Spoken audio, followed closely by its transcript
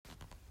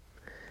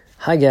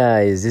Hi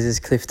guys, this is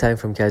Cliff Tang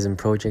from Kaizen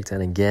Project,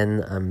 and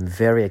again I'm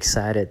very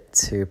excited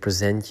to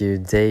present you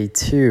day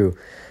 2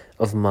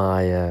 of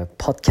my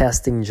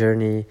podcasting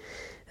journey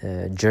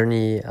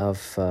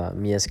of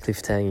me as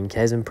Cliff Tang in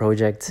Kaizen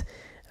Project,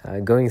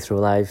 going through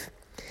life.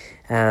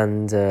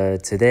 And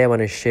today I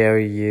want to share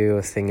you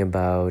a thing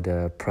about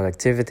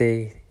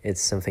productivity.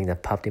 It's something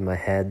that popped in my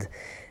head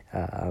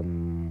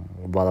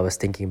while I was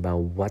thinking about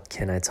what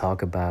can I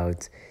talk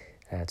about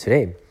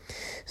today.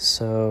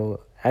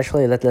 So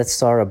actually, let's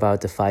start about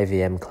the 5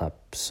 a.m. club.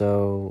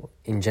 So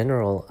in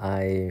general,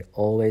 I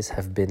always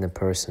have been a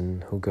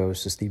person who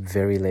goes to sleep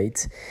very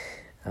late.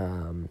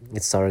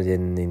 It started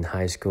in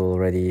high school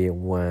already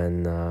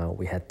when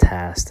we had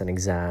tests and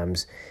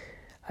exams.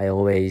 I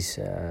always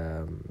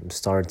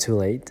started too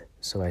late.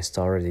 So I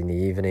started in the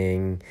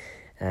evening,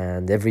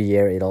 and every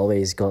year it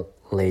always got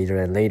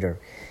later and later.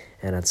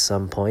 And at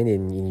some point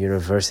in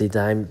university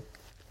time,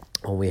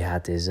 when we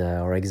had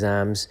our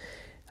exams,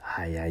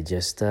 I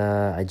just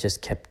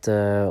kept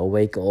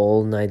awake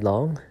all night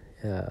long,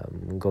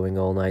 going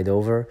all night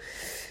over.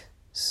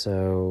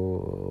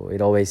 So it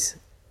always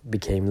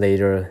became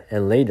later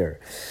and later.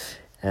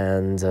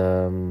 And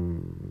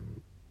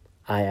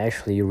I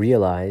actually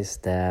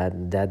realized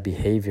that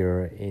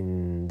behavior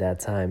in that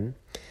time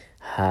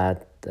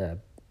had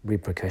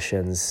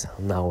repercussions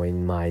now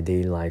in my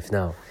daily life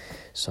now.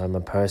 So I'm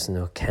a person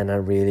who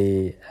cannot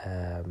really,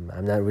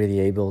 I'm not really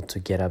able to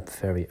get up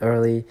very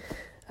early.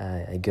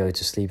 I go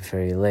to sleep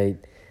very late,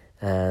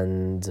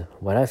 and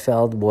what I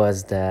felt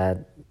was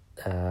that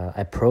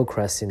I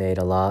procrastinate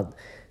a lot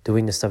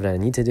doing the stuff that I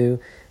need to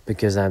do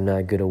because I'm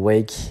not good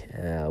awake.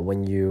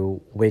 When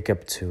you wake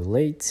up too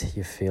late,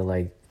 you feel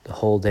like the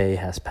whole day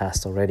has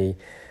passed already,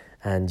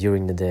 and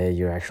during the day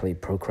you're actually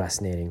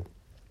procrastinating.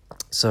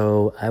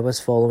 So I was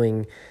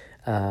following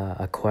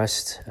a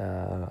quest,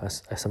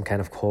 some kind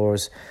of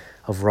course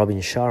of Robin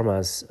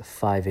Sharma's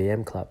 5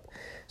 a.m. club.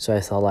 So I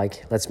thought,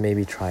 let's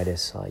maybe try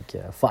this.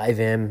 5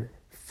 a.m.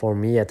 for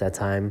me at that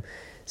time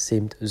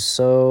seemed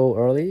so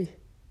early.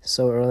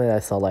 I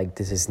thought,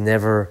 this is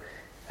never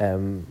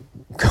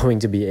going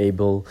to be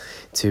able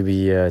to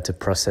be to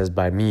process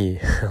by me.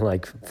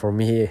 For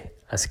me,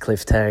 as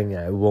Cliff Tang,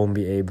 I won't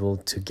be able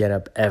to get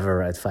up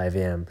ever at 5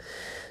 a.m.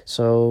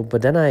 So,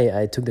 but then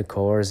I took the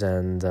course,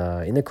 and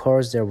in the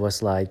course there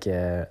was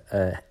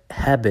a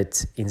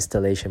habit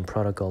installation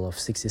protocol of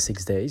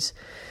 66 days.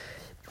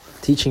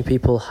 Teaching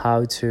people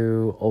how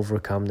to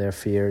overcome their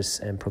fears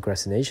and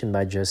procrastination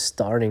by just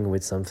starting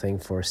with something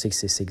for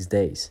 66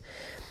 days.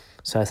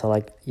 So I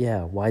thought,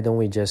 why don't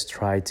we just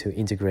try to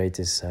integrate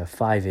this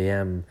 5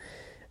 a.m.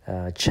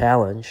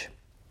 Challenge,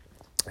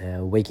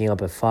 waking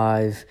up at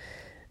 5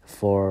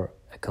 for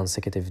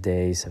consecutive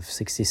days of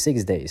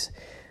 66 days.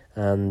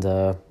 And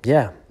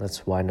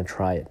why not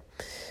try it?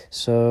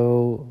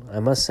 So I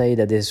must say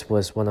that this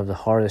was one of the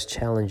hardest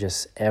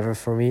challenges ever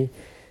for me.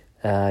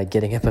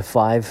 Getting up at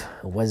 5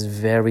 was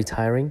very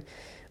tiring,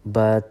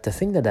 but the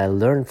thing that I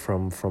learned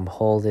from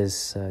all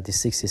this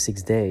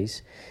 66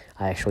 days,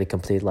 I actually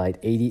completed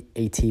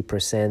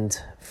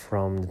 80%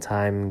 from the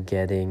time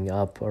getting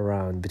up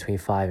around between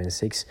 5 and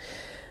 6.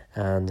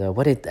 And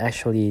what it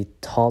actually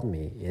taught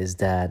me is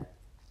that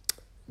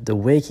the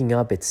waking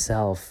up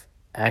itself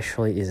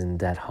actually isn't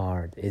that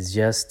hard. It's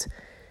just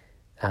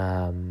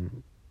the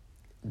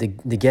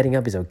getting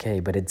up is okay,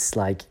 but it's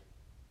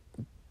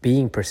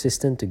being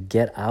persistent to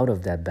get out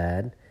of that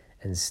bed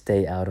and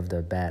stay out of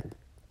the bed.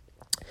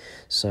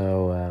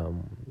 So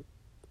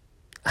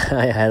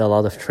I had a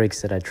lot of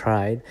tricks that I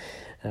tried.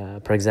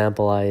 For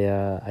example,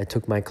 I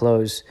took my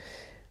clothes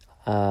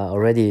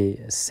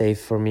already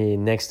safe for me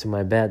next to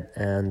my bed,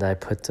 and I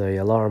put the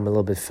alarm a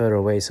little bit further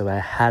away, so I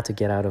had to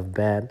get out of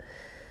bed.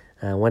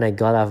 When I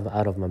got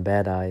out of my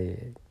bed,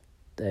 I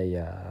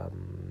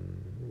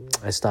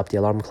stopped the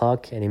alarm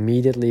clock and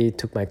immediately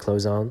took my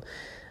clothes on,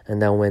 and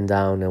then went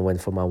down and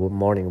went for my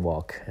morning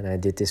walk. And I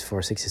did this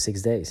for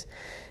 66 days.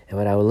 And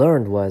what I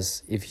learned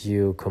was, if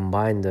you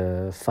combine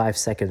the 5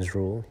 seconds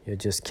rule, you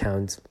just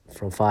count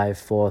from 5,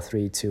 4,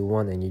 3, 2,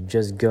 1, and you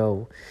just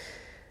go,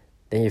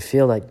 then you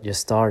feel like you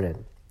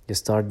started. You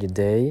start your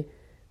day,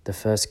 the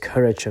first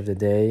courage of the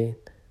day,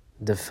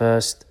 the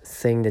first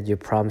thing that you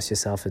promise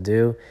yourself to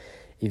do.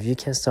 If you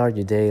can start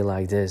your day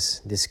like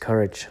this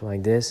courage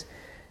like this,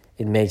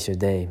 it makes your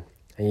day.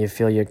 And you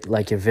feel you're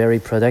very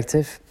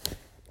productive.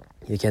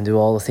 You can do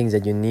all the things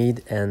that you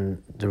need,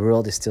 and the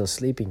world is still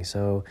sleeping.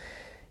 So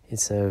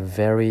it's a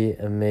very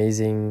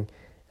amazing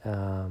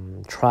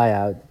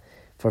tryout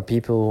for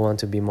people who want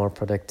to be more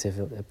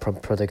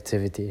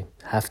productivity.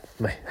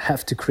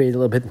 Have to create a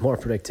little bit more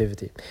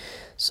productivity.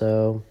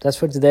 So that's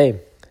for today.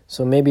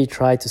 So maybe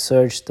try to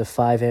search the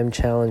 5 a.m.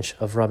 challenge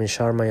of Robin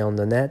Sharma on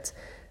the net.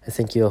 I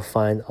think you'll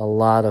find a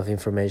lot of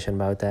information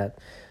about that.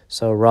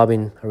 So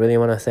Robin, I really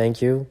want to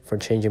thank you for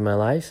changing my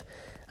life.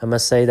 I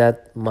must say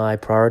that my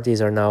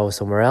priorities are now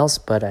somewhere else,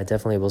 but I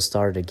definitely will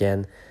start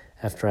again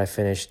after I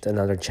finished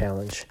another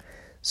challenge.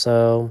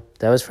 So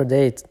that was for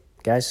today,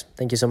 guys.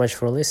 Thank you so much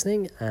for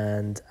listening,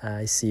 and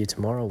I see you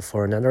tomorrow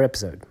for another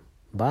episode.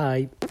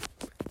 Bye.